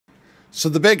So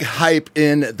the big hype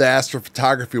in the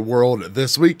astrophotography world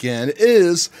this weekend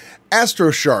is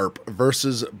Astro Sharp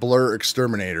versus Blur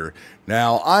Exterminator.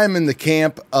 Now, I'm in the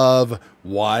camp of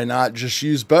why not just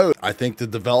use both? I think the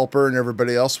developer and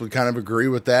everybody else would kind of agree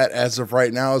with that as of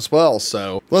right now as well.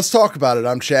 So let's talk about it.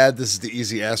 I'm Chad. This is the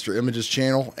Easy Astro Images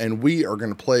channel, and we are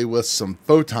going to play with some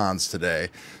photons today.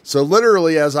 So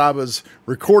literally, as I was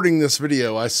recording this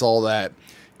video, I saw that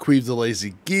Queeve the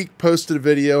Lazy Geek posted a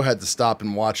video, had to stop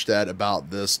and watch that, about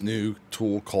this new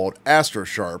tool called Astro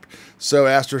Sharp. So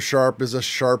Astro Sharp is a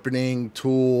sharpening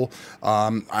tool.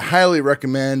 I highly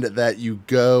recommend that you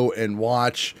go and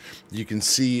watch. You can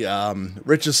see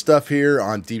Rich's stuff here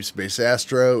on Deep Space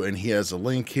Astro, and he has a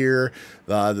link here.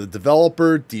 The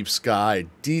developer, Deep Sky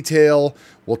Detail,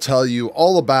 will tell you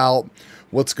all about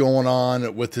what's going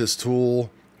on with this tool,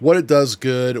 what it does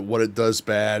good, what it does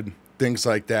bad, things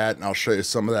like that, and I'll show you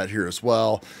some of that here as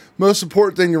well. Most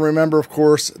important thing to remember, of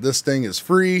course, this thing is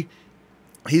free.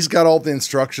 He's got all the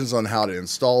instructions on how to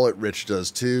install it. Rich does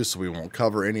too, so we won't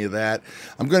cover any of that.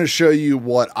 I'm going to show you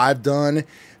what I've done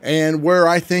and where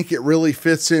I think it really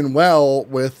fits in well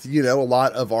with, you know, a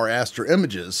lot of our Astro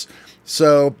images.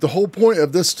 So the whole point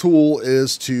of this tool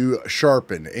is to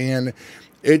sharpen, and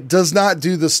it does not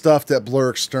do the stuff that Blur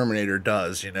Exterminator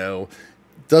does, you know.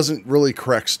 Doesn't really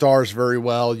correct stars very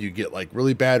well. You get like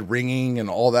really bad ringing and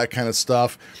all that kind of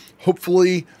stuff.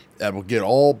 Hopefully that will get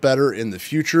all better in the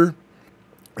future.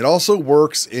 It also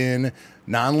works in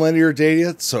nonlinear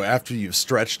data, so after you've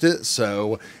stretched it,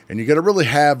 and you got to really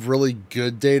have really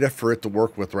good data for it to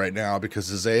work with right now, because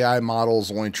his AI model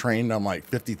is only trained on like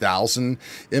 50,000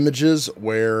 images,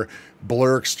 where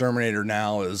Blur Exterminator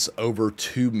now is over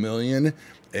 2 million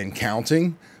and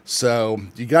counting. So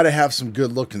you got to have some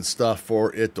good looking stuff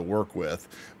for it to work with.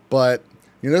 But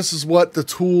you know, this is what the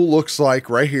tool looks like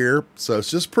right here. So it's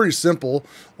just pretty simple.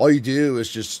 All you do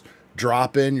is just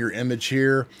drop in your image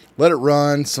here, let it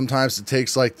run. Sometimes it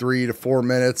takes like 3 to 4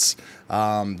 minutes.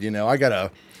 You know, I got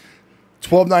a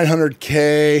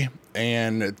 12900K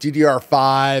and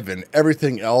DDR5 and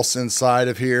everything else inside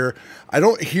of here. I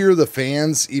don't hear the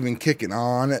fans even kicking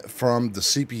on from the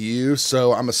CPU,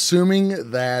 so I'm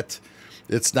assuming that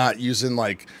it's not using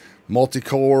like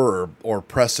multi-core or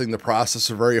pressing the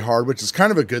processor very hard, which is kind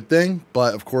of a good thing.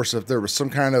 But of course, if there was some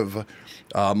kind of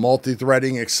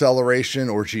multi-threading acceleration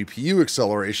or GPU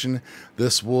acceleration,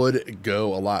 this would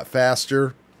go a lot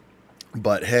faster.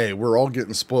 But hey, we're all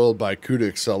getting spoiled by CUDA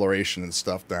acceleration and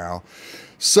stuff now.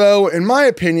 So in my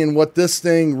opinion, what this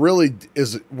thing really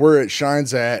is, where it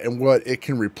shines at and what it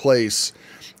can replace,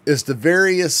 is the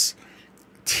various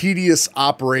tedious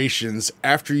operations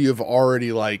after you've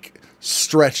already like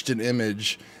stretched an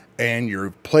image and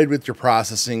you're played with your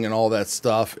processing and all that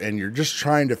stuff, and you're just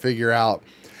trying to figure out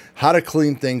how to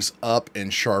clean things up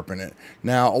and sharpen it.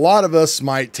 Now, a lot of us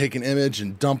might take an image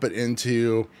and dump it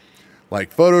into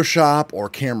like Photoshop or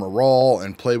Camera Raw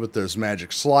and play with those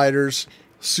magic sliders.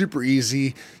 Super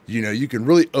easy. You know, you can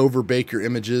really overbake your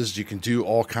images. You can do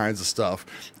all kinds of stuff.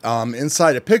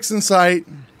 Inside of PIXINSIGHT,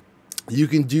 you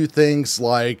can do things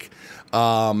like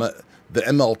the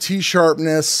MLT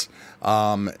sharpness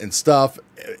and stuff.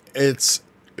 It's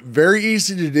very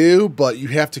easy to do, but you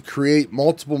have to create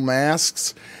multiple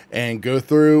masks and go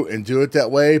through and do it that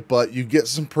way, but you get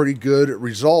some pretty good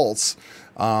results.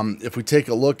 If we take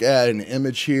a look at an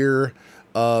image here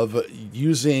of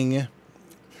using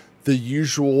the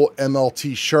usual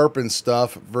MLT sharpen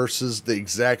stuff versus the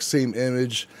exact same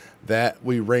image that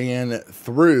we ran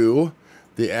through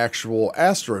the actual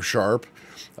Astro Sharp,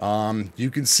 you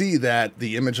can see that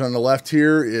the image on the left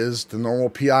here is the normal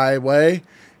PI way,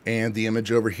 and the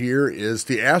image over here is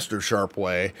the Astro Sharp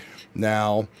way.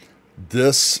 Now,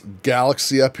 this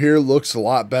galaxy up here looks a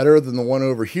lot better than the one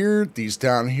over here. These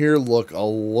down here look a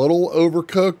little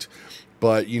overcooked,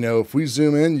 but you know, if we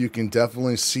zoom in, you can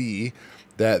definitely see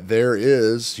that there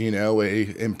is, you know,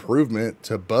 a improvement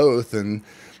to both. And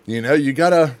you know, you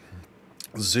gotta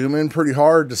zoom in pretty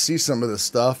hard to see some of this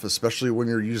stuff, especially when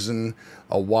you're using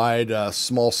a wide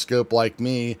small scope like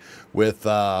me with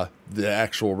the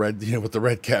actual red, you know, with the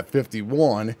RedCap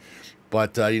 51.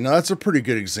 But you know, that's a pretty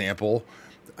good example.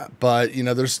 But you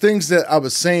know, there's things that I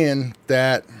was saying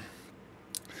that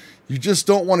you just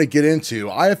don't want to get into.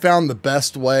 I have found the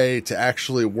best way to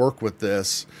actually work with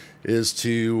this is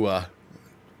to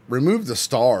remove the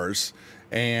stars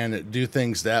and do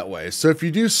things that way. So if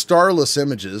you do starless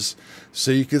images,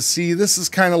 so you can see this is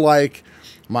kind of like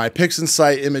my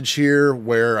PIXINSIGHT image here,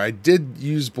 where I did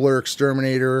use Blur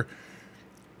Exterminator,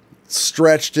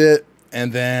 stretched it,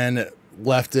 and then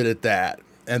left it at that.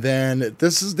 And then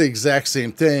this is the exact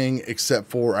same thing, except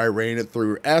for I ran it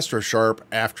through Astro Sharp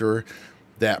after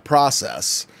that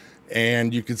process.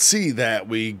 And you can see that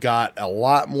we got a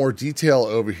lot more detail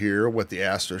over here with the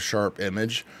Astro Sharp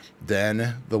image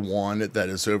than the one that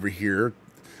is over here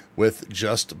with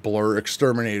just Blur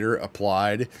Exterminator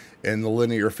applied in the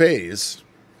linear phase.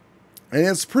 And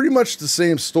it's pretty much the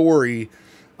same story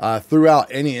throughout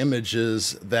any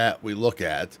images that we look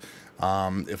at.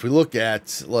 If we look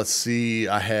at, let's see,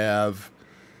 I have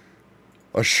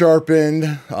a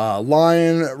sharpened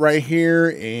lion right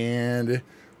here, and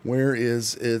where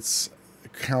is its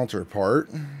counterpart?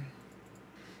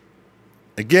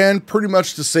 Again, pretty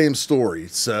much the same story.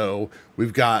 So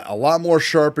we've got a lot more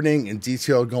sharpening and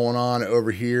detail going on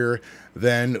over here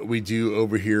than we do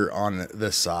over here on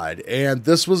this side. And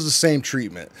this was the same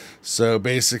treatment. So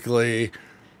basically,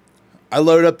 I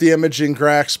load up the image in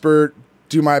Grexpert,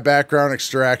 do my background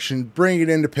extraction, bring it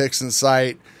into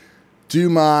PIXINSIGHT, do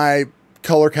my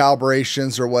color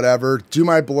calibrations or whatever, do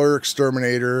my Blur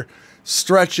Exterminator,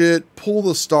 stretch it, pull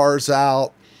the stars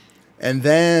out, and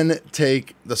then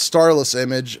take the starless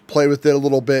image, play with it a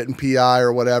little bit in PI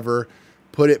or whatever,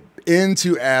 put it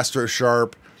into Astro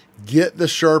Sharp, get the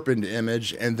sharpened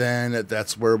image, and then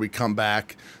that's where we come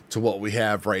back to what we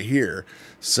have right here.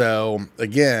 So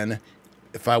again,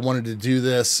 if I wanted to do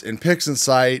this in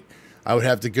PIXINSIGHT, I would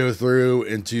have to go through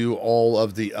and do all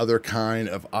of the other kind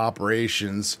of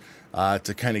operations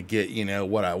to kind of get, you know,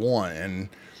 what I want. And,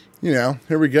 you know,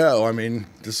 here we go. I mean,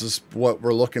 this is what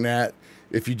we're looking at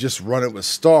if you just run it with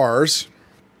stars.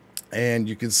 And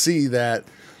you can see that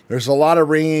there's a lot of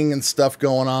ringing and stuff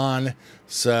going on.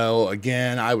 So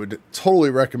again, I would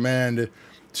totally recommend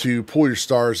to pull your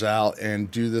stars out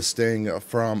and do this thing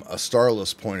from a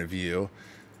starless point of view.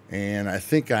 And I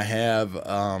think I have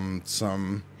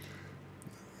some,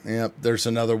 yep, there's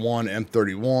another one,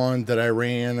 M31, that I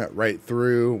ran right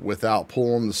through without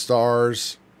pulling the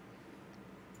stars.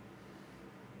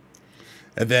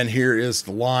 And then here is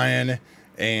the lion.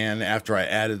 And after I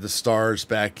added the stars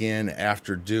back in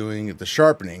after doing the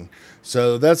sharpening.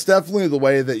 So that's definitely the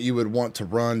way that you would want to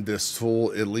run this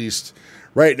tool, at least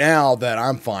right now that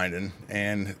I'm finding.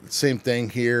 And same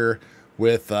thing here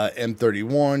with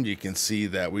M31. You can see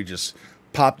that we just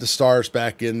popped the stars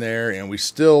back in there, and we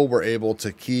still were able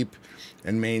to keep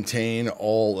and maintain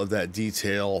all of that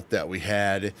detail that we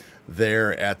had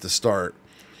there at the start.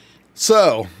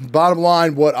 So bottom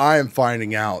line, what I am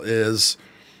finding out is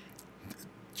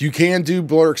you can do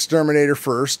Blur Exterminator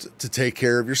first to take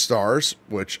care of your stars,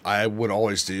 which I would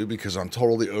always do because I'm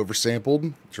totally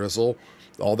oversampled, drizzle,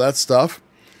 all that stuff.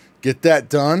 Get that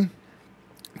done.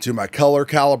 Do my color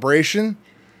calibration.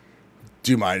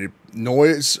 Do my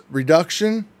noise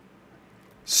reduction.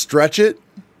 Stretch it.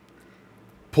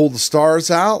 Pull the stars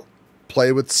out.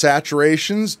 Play with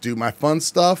saturations. Do my fun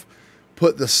stuff.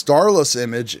 Put the starless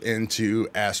image into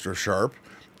Astro Sharp.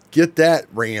 Get that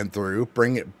ran through,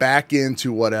 bring it back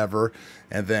into whatever,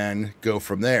 and then go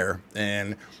from there.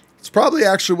 And it's probably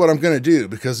actually what I'm going to do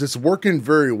because it's working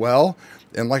very well.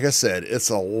 And like I said, it's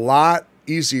a lot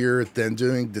easier than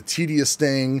doing the tedious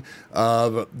thing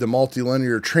of the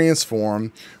multilinear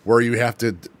transform where you have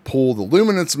to pull the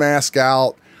luminance mask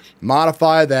out,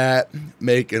 modify that,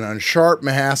 make an unsharp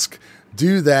mask,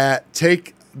 do that,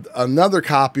 take another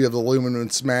copy of the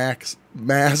luminance mask,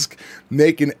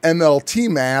 make an MLT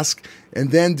mask,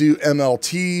 and then do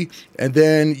MLT, and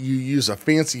then you use a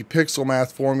fancy pixel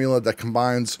math formula that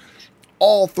combines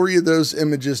all three of those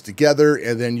images together,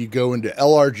 and then you go into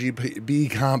LRGB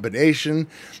combination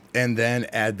and then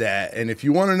add that. And if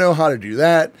you want to know how to do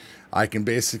that, I can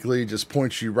basically just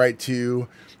point you right to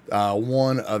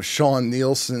one of Sean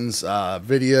Nielsen's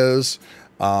videos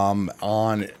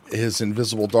on his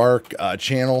Invisible Dark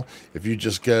channel. If you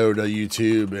just go to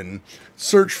YouTube and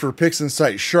search for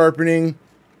PIXINSIGHT sharpening,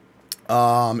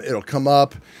 it'll come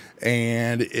up,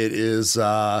 and it is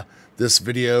this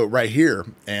video right here.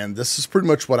 And this is pretty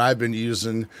much what I've been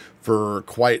using for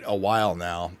quite a while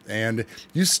now. And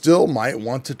you still might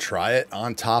want to try it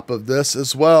on top of this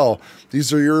as well.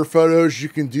 These are your photos. You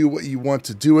can do what you want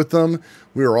to do with them.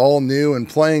 We are all new and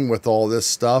playing with all this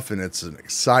stuff, and it's an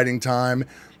exciting time.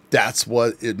 That's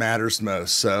what it matters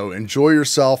most. So enjoy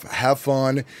yourself, have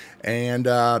fun, and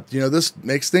you know, this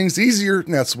makes things easier,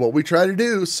 and that's what we try to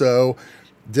do. So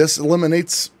this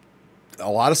eliminates a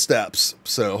lot of steps.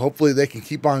 So hopefully they can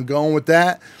keep on going with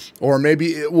that, or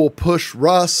maybe it will push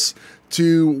Russ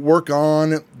to work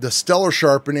on the stellar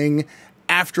sharpening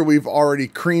after we've already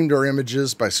creamed our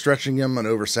images by stretching them and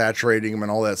oversaturating them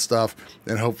and all that stuff,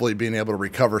 and hopefully being able to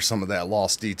recover some of that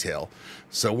lost detail.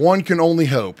 So one can only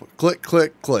hope. Click,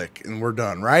 click, click, and we're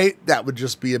done, right? That would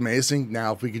just be amazing.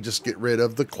 Now, if we could just get rid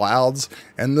of the clouds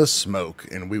and the smoke,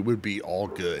 and we would be all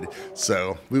good.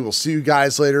 So we will see you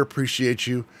guys later. Appreciate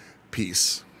you.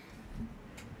 Peace.